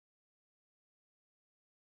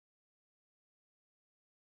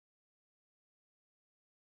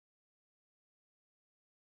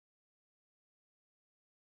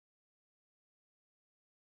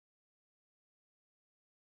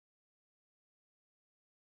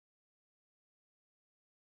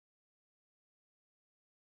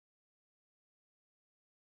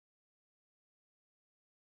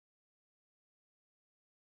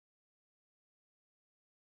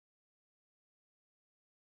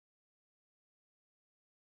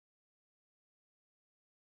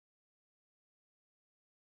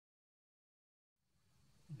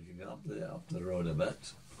go up the road a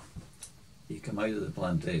bit, you come out of the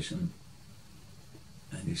plantation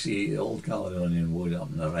and you see Old Caledonian Wood up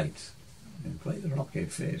on the right, in quite a rocky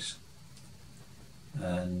face.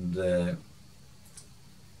 And that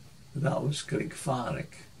was Creek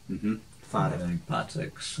Farrick,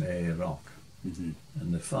 Patrick's Rock. And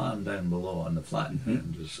the farm down below on the flat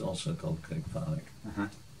ground is also called Creek Farrick.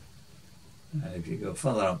 And if you go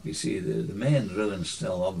further up, you see the main ruin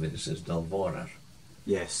still obvious is Dalvorar.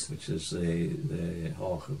 Yes. Which is the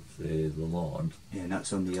hawk of the Lord. Yeah, and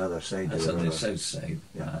that's on the other side. That's on the south side.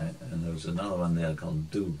 Yeah. And there was another one there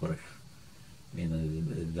called Dúbrich, meaning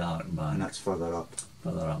the dark bank. And that's further up.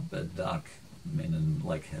 Further up, but dark, meaning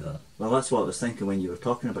like heather. Well, that's what I was thinking when you were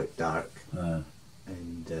talking about dark. And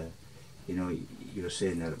you know, you were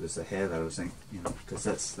saying that it was the heather. I was thinking, you know, because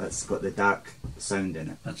that's got the dark sound in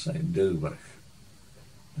it. That's like Dúbrich.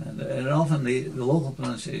 And often the local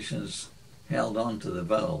pronunciations held on to the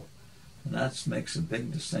vowel, and that makes a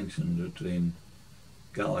big distinction between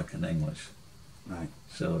Gaelic and English. Right.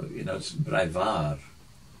 So, you know, it's Braivar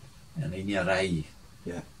and Inyarai.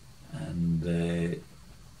 Yeah. And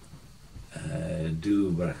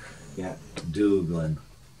Dúbrich. Yeah. Dúglin.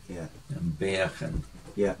 Yeah. And Beachin.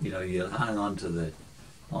 Yeah. You know, you hang on to the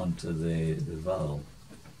vowel,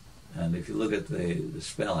 and if you look at the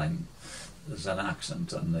spelling, there's an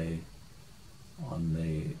accent on the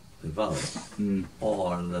vowel,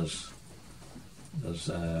 or there's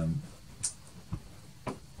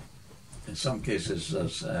in some cases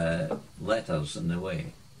there's letters in the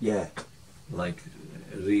way. Yeah. Like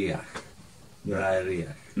riach, Brai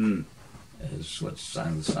riach, is what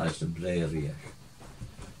sounds the size of Brai riach.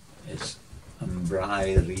 It's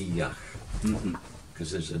Brai riach,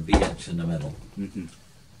 because there's a BH in the middle,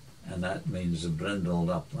 and that means a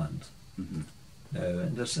brindled upland. Now,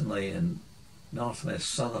 interestingly, in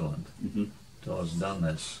northwest Sutherland, towards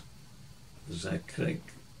Dunnes, there's a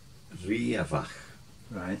creek, Riavach.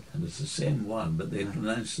 Right. And it's the same one, but they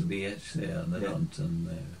pronounce the BH there, and they don't in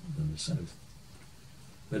the south.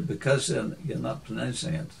 But because you're not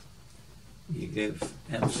pronouncing it, you give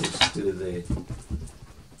emphasis to the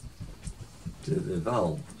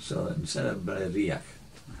vowel. So instead of Brairiach,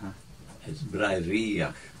 it's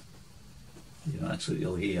Brairiach. You know, that's what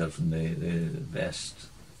you'll hear from the best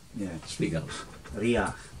speakers.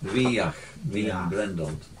 Riach. Riach, meaning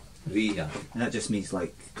brindled. Riach. And that just means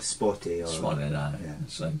like spotty or... Spotty,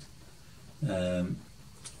 that's right. So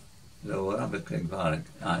we're up at Creek Farrick.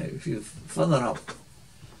 If you further up,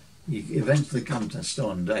 you eventually come to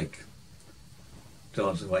Stone Dyke,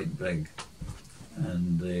 towards the White Brig.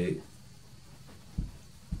 And there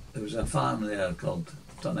was a farm there called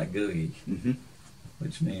Tunagui,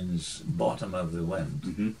 which means bottom of the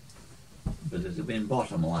wind. But it had been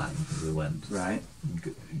bottom land of the wind. Right.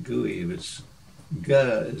 Gui was,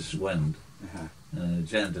 Ga is wind, and the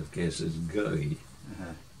genitive case is Gui.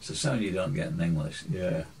 It's a sound you don't get in English,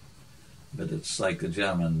 but it's like the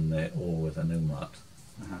German O with an umlaut,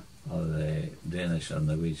 or the Danish or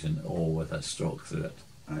Norwegian O with a stroke through it.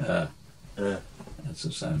 That's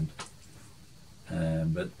the sound.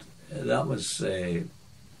 But that was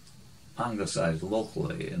anglicised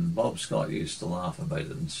locally, and Bob Scott used to laugh about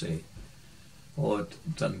it and say, "Oh,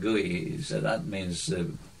 Tungui," he said, that means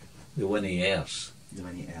the Winnie Airs. The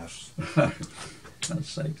Winnie Airs.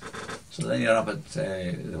 That's right. So then you're up at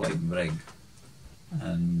the White Brig,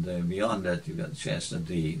 and beyond it you've got Chester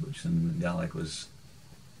Dee, which in Gaelic was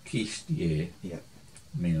Keist Ye,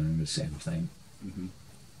 meaning the same thing.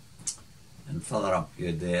 And further up you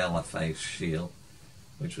had the Ela-Fife Shield,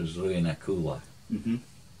 which was Ruina Coola,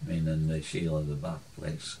 meaning the shield of the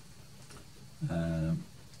birthplace.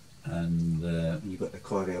 And you've got the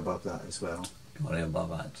quarry above that as well. Quarry above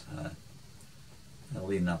that.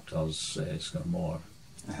 Leading up towards Scarmore.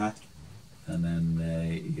 And then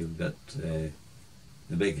you've got the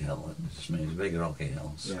big hill, which means big rocky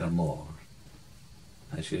hill, Scarmore.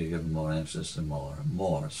 I should have given more emphasis to more,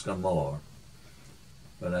 Scarmore.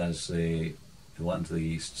 Whereas the one to the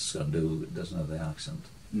east, Scardu, doesn't have the accent.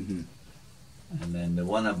 And then the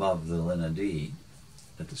one above the Linn of Dee,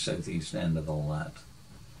 at the southeast end of all that,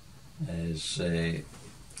 is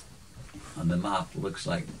on the map looks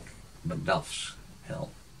like Macduff's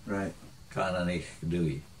Hill. Right. Carnanich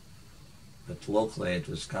Dui. But locally it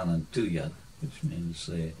was Canan Tuyad, which means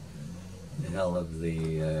the hill of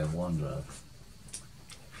the wanderer.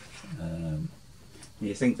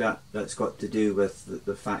 You think that's got to do with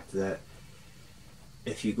the fact that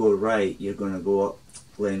if you go right, you're going to go up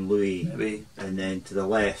Glen Louis, maybe, and then to the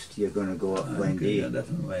left, you're going to go up Glen Dee. A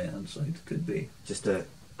different way, that's right, could be. Just to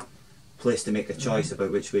place to make a choice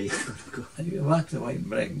about which way you're going to go. And you walk the White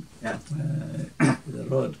Brig. Yeah. The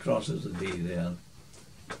road crosses the Dee there,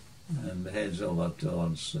 and heads over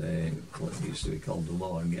towards what used to be called the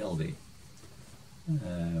Lower Geldie,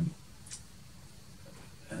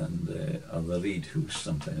 or the Reed House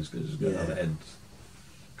sometimes, because it's got a red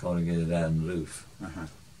corrugated iron roof.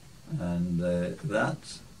 And the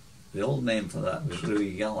old name for that was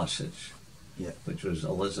Rui Yalasich, which was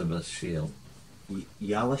Elizabeth's shield.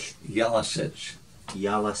 Yalasich.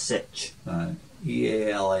 Yalasich.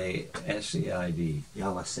 E-A-L-A-S-E-I-D.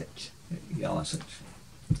 Yalasich. Yalasich.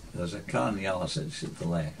 There's a Con Yalasich at the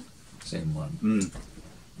left, same one.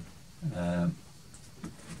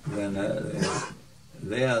 Then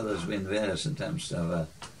there's been various attempts to have a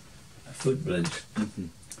footbridge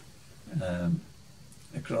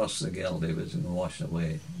across the Geldie, which has been washed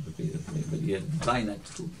away repeatedly. But you had Bynack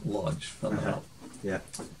Lodge further up. Yeah.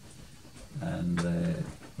 And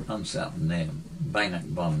uncertain name,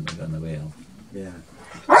 Bynack Burn on the way up. Yeah.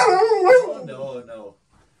 Oh, no.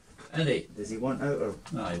 Eddie. Does he want out or?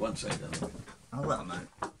 No, he wants out. I'll let him out.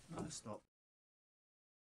 Stop.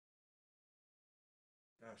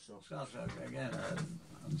 Scarshock, again, an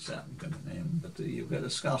uncertain kind of name, but you've got a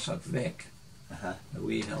Scarshock Vic, a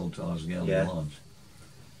wee hill towards Geldie Lodge.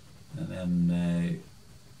 And then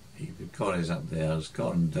you've got quarries up there, there's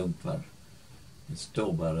Corn Dogper, it's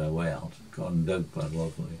Tober Weld, Corn Dogper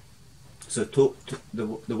locally. So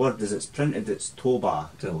the word as it's printed, it's Toba.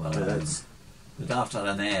 Tober, but after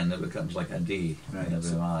an N it becomes like a D in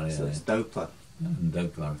every area. So it's Dogper. And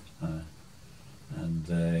Dogper.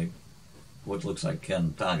 And what looks like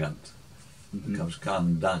Ken Taggart becomes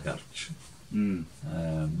Can Daggart.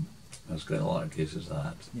 There's quite a lot of cases of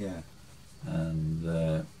that. Yeah. And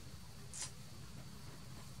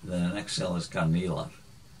then the next cell is Carnealer,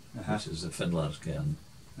 which is the fiddler's cairn.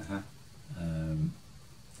 Then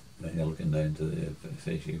you're looking down to the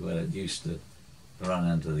fishy, where it used to run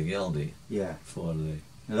into the Geldie. Yeah. For the.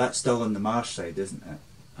 Now that's still on the marsh side, isn't it?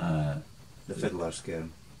 The fiddler's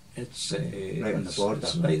cairn. It's right on the border.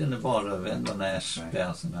 It's right on the border of Inverness,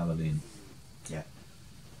 Perth, and Aberdeen. Yeah.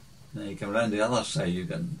 Then you come round the other side, you've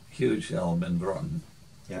got huge hill in Broughton.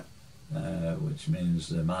 Yeah. Which means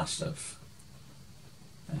the mastiff.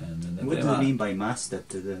 And what do they mean by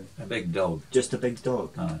mastiff? A big dog. Just a big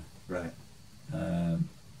dog. Right.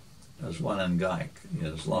 There's one in Gaik.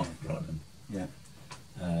 There's Loch Broughton. Yeah.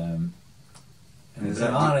 And in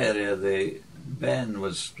our area, the Ben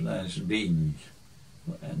was pronounced Bean,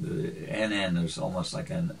 and the NN was almost like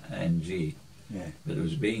an NG. Yeah. But it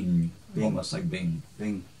was Bing, almost like Bing.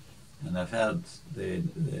 Bing. And I've had the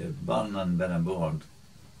burn and been aboard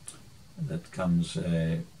that comes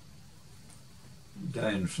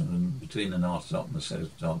down from between the north top and the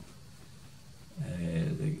south top.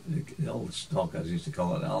 The old stockers used to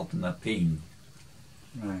call it Alternapeen.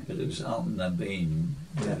 Right. But it was Alternapeen,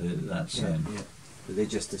 that sound. Yeah. But they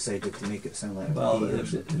just decided to make it sound like a P.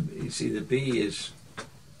 You see, the B is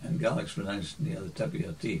in Gaelic's pronounced near the tip of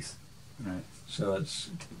your teeth. Right. So it's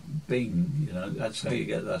Bing, that's how you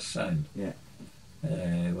get that sound. Yeah.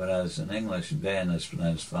 Whereas in English, Ben is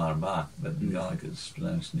pronounced far back, but in Gaelic it's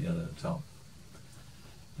pronounced near the top.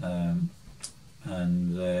 And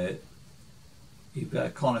you've got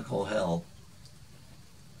a conical hill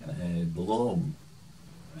below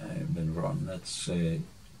Binvron that's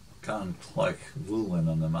Can Cloich Vulwin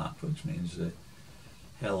on the map, which means the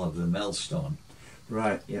hill of the millstone.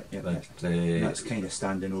 Right, yep. But that's kind of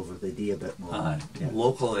standing over the Dee a bit more.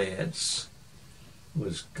 Locally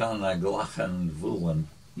was Carnaglachan Vulwin.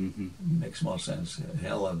 Makes more sense.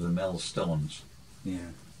 Hill of the millstones.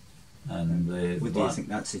 Yeah. And what do you think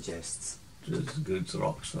that suggests? Just good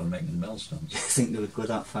rocks for making millstones. Do you think they would go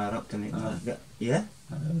that far up to make that? Yeah?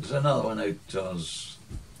 There's another one out towards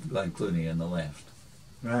Glen Clooney on the left.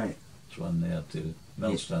 Right. There's one there too,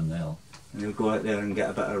 Millstone Hill. And they'll go out there and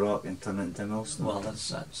get a bit of rock and turn it into millstone. Well,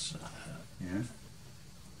 that's yeah.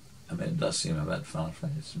 I mean, it does seem a bit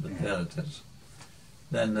far-fetched, but there it is.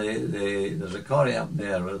 Then there's a quarry up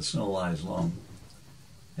there where the snow lies long.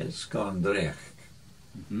 It's Corndreich.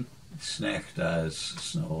 Snecht as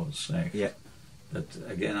snow, Snecht. Yeah. But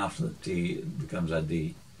again, after the T, it becomes a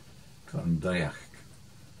D. Corndreich.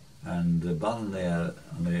 And the burn there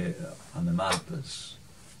on the map is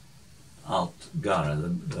Alt Gara,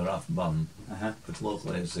 the rough burn, but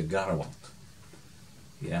locally it's the Garwalt.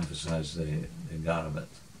 You emphasise the Gara bit.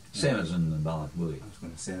 Same as in the Ballacbui. I was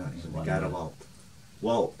going to say that, the Garwalt.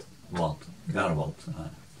 Walt. Garwalt.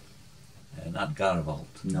 Not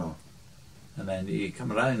Garwalt. No. And then you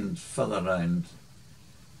come further round,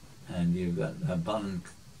 and you've got a burn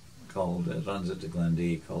called, it runs into Glen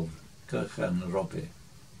Dee, called Kirchen Roppe.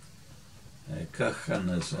 Kirchen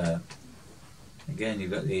is, again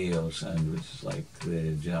you've got the EO sound, which is like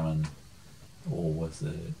the German O with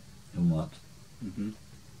the umlaut.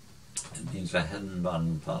 It means a hidden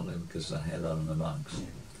bun, partly because of the heather on the banks. Yeah.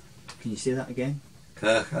 Can you say that again?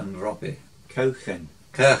 Kirchen Roppie. Kirchen.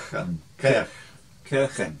 Kirchen. Kirch.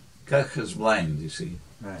 Kirchen. Kirch is blind, you see.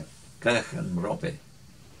 Right. Kirchen Roppie.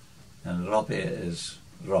 And Roppie is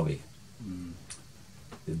Robbie.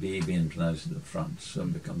 The B being pronounced at the front, so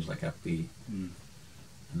it becomes like a P. And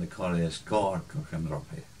the corrie is Cor Kirchen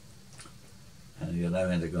Roppie. And you're now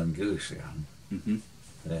into Glen Geldie again.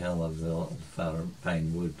 The hill of the little fir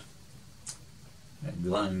pine wood.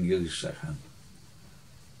 Glen Geldie.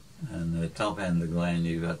 And the top end of the glen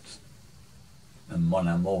you've got a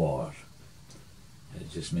Monamore.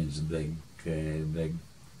 It just means a big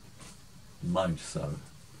mouth.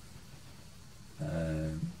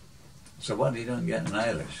 So what you don't get in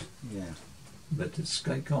Irish. Yeah. But it's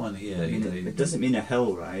quite common here. I mean, it doesn't mean a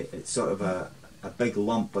hill, right? It's sort of a big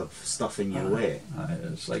lump of stuff in your way.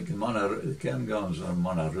 It's like the Cairngorms are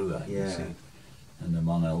Monarua, you see. And the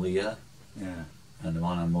Monalia. Yeah. And the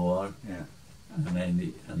Monamore. Yeah. And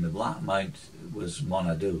then the Black Mount was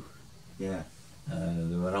Monadoo. Yeah.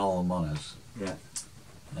 They were all Monas. Yeah.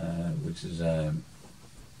 Which is a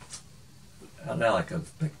relic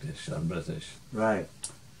of Pictish or British. Right.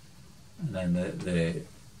 And then the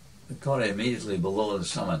corrie immediately below the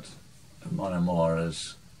summit of Monamore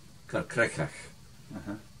is Carcrichach,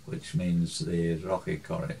 which means the rocky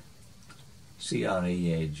corrie.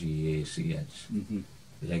 Creagach.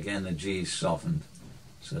 But again the G is softened,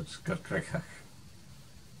 so it's Carcrichach.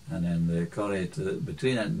 And then the corrie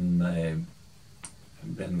between it and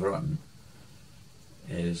Benvrotten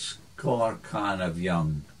is Cor Can of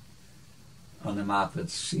Young. On the map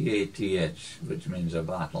it's CATH, which means a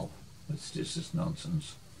battle. It's just as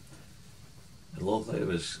nonsense. Locally it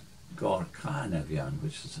was Cor Can of Young,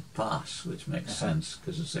 which is a pass, which makes sense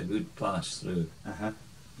because it's a good pass through.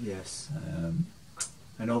 Yes.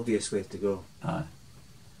 An obvious way to go. And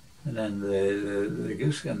then the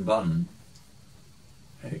Gooskin Bun,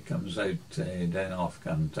 it comes out down off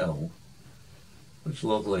Cantil, which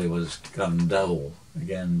locally was Candowell,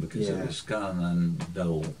 again because it was Can and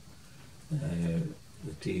Dowell.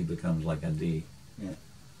 The T becomes like a D. Yeah.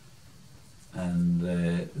 And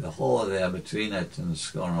the hole there between it and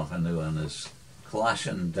Scornoch and Ewan is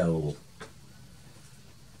Clashin Dowell.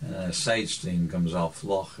 And a side stream comes off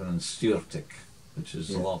Loch and Stuartic, which is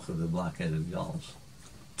the Loch of the Black-Headed Gulls.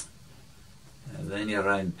 Then you're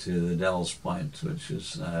round to the Devil's Point, which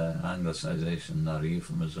is anglicisation or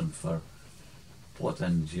euphemism for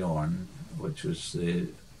Potengorn, which was the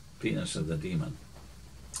penis of the demon.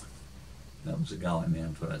 That was a Gaelic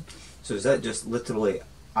name for it. So is that just literally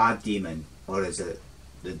a demon, or is it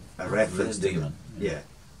a reference to demon?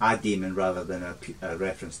 A demon rather than a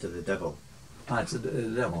reference to the devil? It's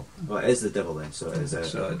the devil. Well, it is the devil then, so it is a...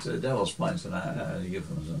 So it's a Devil's Point and a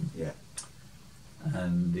euphemism. Yeah.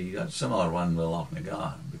 And you got a similar one with Loch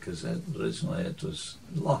Nagar, because originally it was...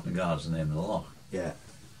 Loch Nagar is the name of the loch. Yeah.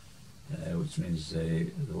 Which means the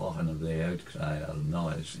loching of the outcry or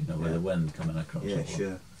noise, with the wind coming across. Yeah,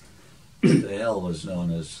 sure. The hill was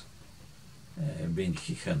known as Bean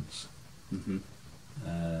Chichens,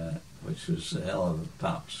 which was the hill of the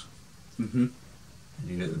Paps. And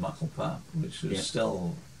you get the Muckle Pap, which was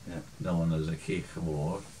still known as a Keich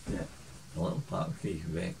War, a little Pap Keich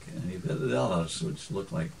Vic, and you've got the others which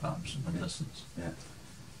look like Paps in the distance.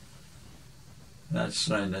 That's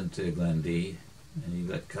round into Glen Dee, and you've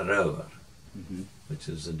got Carrower, which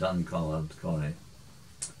is the dun-coloured corrie,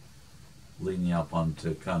 leading up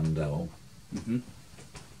onto Candell.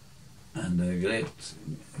 And the great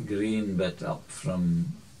green bit up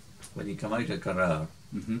from when you come out of Carrower,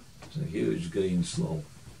 it's a huge green slope.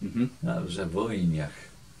 That was a Voignach,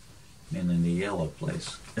 meaning the yellow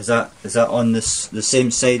place. Is that on the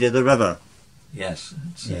same side of the river? Yes.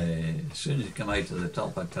 It's, as soon as you come out to the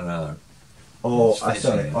top of Carrower. Oh,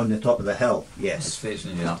 sorry, on the top of the hill. Yes. It's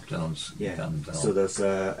facing you up towards Candell. So there's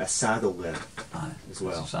a saddle there as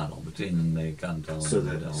well. There's a saddle between the Candell and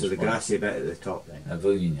the Devil's So the Point. Grassy bit at the top then. A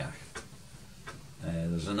Voignach.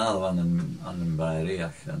 There's another one on the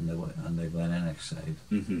Byriach on the Glen Bynack side.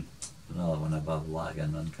 Another one above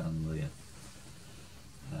Lagan and Canlia.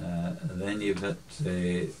 Then you've got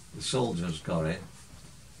the Soldier's Corrie,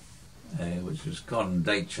 which was Corn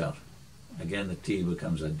Deitcher. Again, the T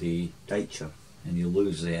becomes a D. Deitcher. And you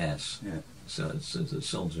lose the S. Yeah. So it's the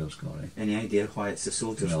Soldier's Corrie. Any idea why it's the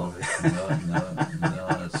Soldier's Corrie?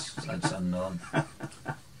 No, it's unknown.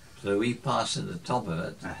 So we pass at the top of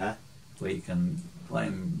it, where you can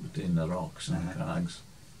climb between the rocks and crags.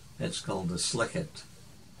 It's called the Slicket.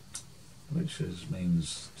 which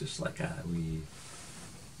means just like a wee.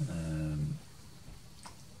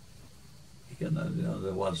 You know,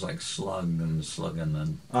 the words like slug and slugging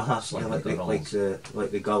and yeah, like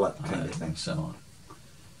the gullet kind of thing. And so on.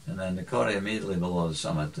 And then the corrie immediately below the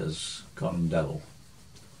summit is corn devil,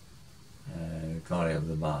 corrie of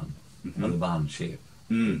the ban, or the ban shape.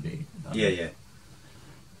 Would be, yeah.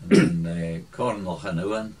 And then corn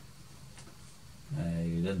lochanuan.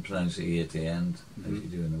 You didn't pronounce the E at the end, as you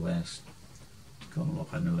do in the West. Corn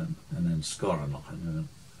lochanuan, and then scoran lochanuan.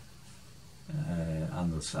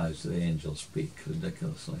 Anglicised the angels speak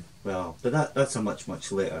ridiculously. Well, but that's a much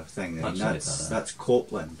later thing. I mean, that's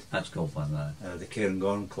Copeland. That's Copeland now. The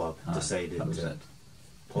Cairngorm Club decided that was to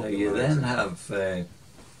it. You then have,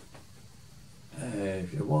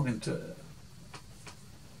 if you're walking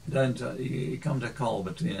down to, you come to a call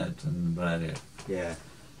between it and Bradder. Yeah.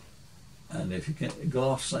 And if you can go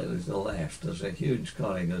off slightly to the left, there's a huge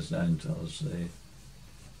corrie goes down towards the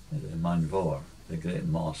Mount Vor, the Great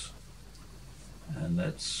Moss. And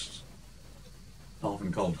it's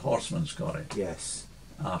often called Horseman's Corrie. Yes.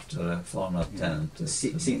 After a former tenant.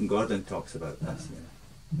 Seaton Gordon talks about that.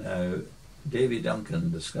 Now, Davy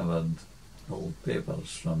Duncan discovered old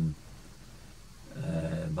papers from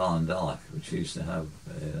Ballindollach, which used to have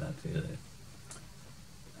that area.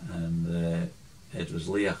 And it was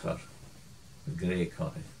Leacher, the grey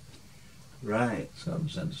corrie. Right. So it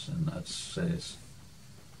was interesting. That's so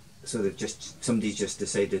somebody just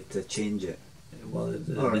decided to change it. Well,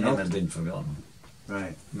 the name had been forgotten.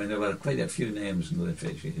 Right. I mean, there were quite a few names in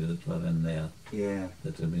Glenfitchy that were in there. Yeah.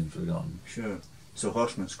 That had been forgotten. Sure. So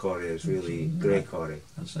Horseman's Corrie is really grey corrie.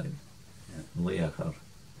 That's right. Leacher.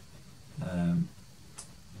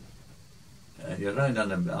 You're round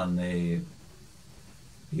on the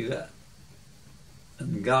you got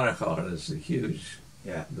and Garachar is a huge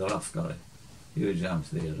the rough corrie, huge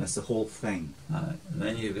amphitheatre. That's the whole thing. And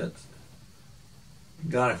then you've got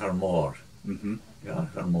Garachar Moor.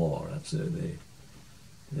 Garachar Moor, that's the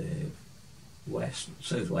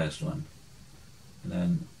southwest one. And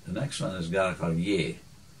then the next one is Garachar Ye,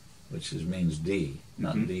 which means D,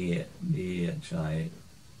 not D-H-I-A-I-D-H.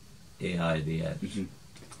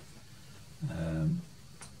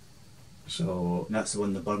 So that's the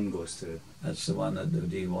one the burn goes through. That's the one at the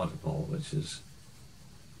Dee waterfall, which is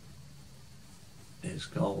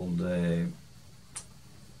called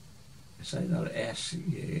it's either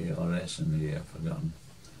S-Ye or S-N-Ye, I've forgotten.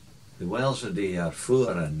 The wells of Dee are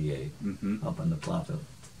Fuaran-Ye, up on the plateau.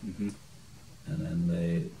 And then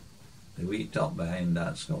the wee top behind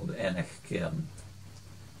that's called Enoch Cairn.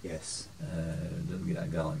 Yes. Didn't get a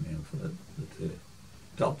Gaelic name for it, but the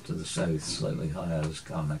top to the south, slightly higher, is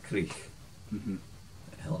Carna Creek,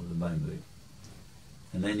 hell of the boundary.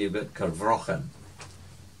 And then you've got Carvrochen,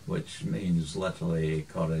 which means literally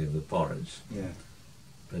corrie of the porridge. Yeah.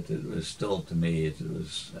 But it was still, to me, it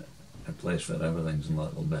was a place where everything's in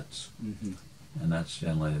little bits. And that's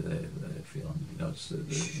generally the feeling, you know, it's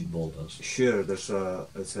the boulders. Sure, it's a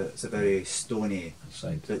very stony,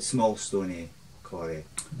 small stony corrie.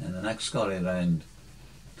 And the next corrie round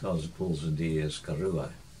towards the pools of Dee is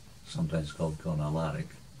Carrua, sometimes called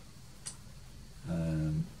Cornalaric.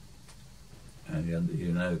 And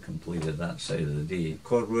you now completed that side of the Dee.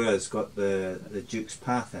 Carrua's got the Duke's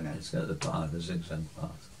Path in it. It's got the path, the zigzag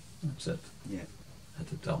path. That's it. Yeah. At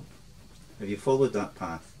the top. Have you followed that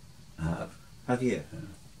path? I have. Have you?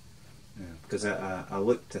 Yeah. Because I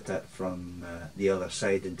looked at it from the other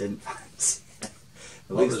side and didn't fancy it.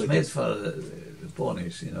 Well, it was made for the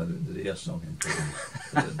ponies, you know, the deer-stalking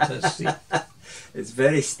ponies. It is steep. It's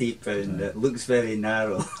very steep and it looks very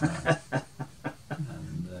narrow.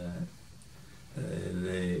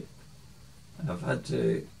 And I've had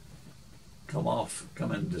to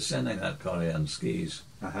come in descending that corrie on skis.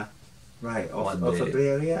 Right, off a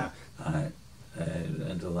Brearia.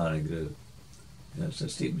 Into Larry Grove. It's a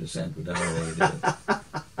steep descent, whatever way you do it.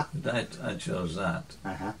 But I chose that.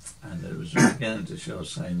 And it was beginning to show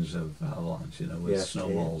signs of avalanche, you know, with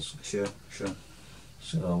snowballs. Sure.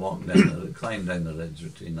 So I climbed down the ridge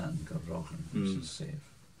between that and Carvrochen, which is safe.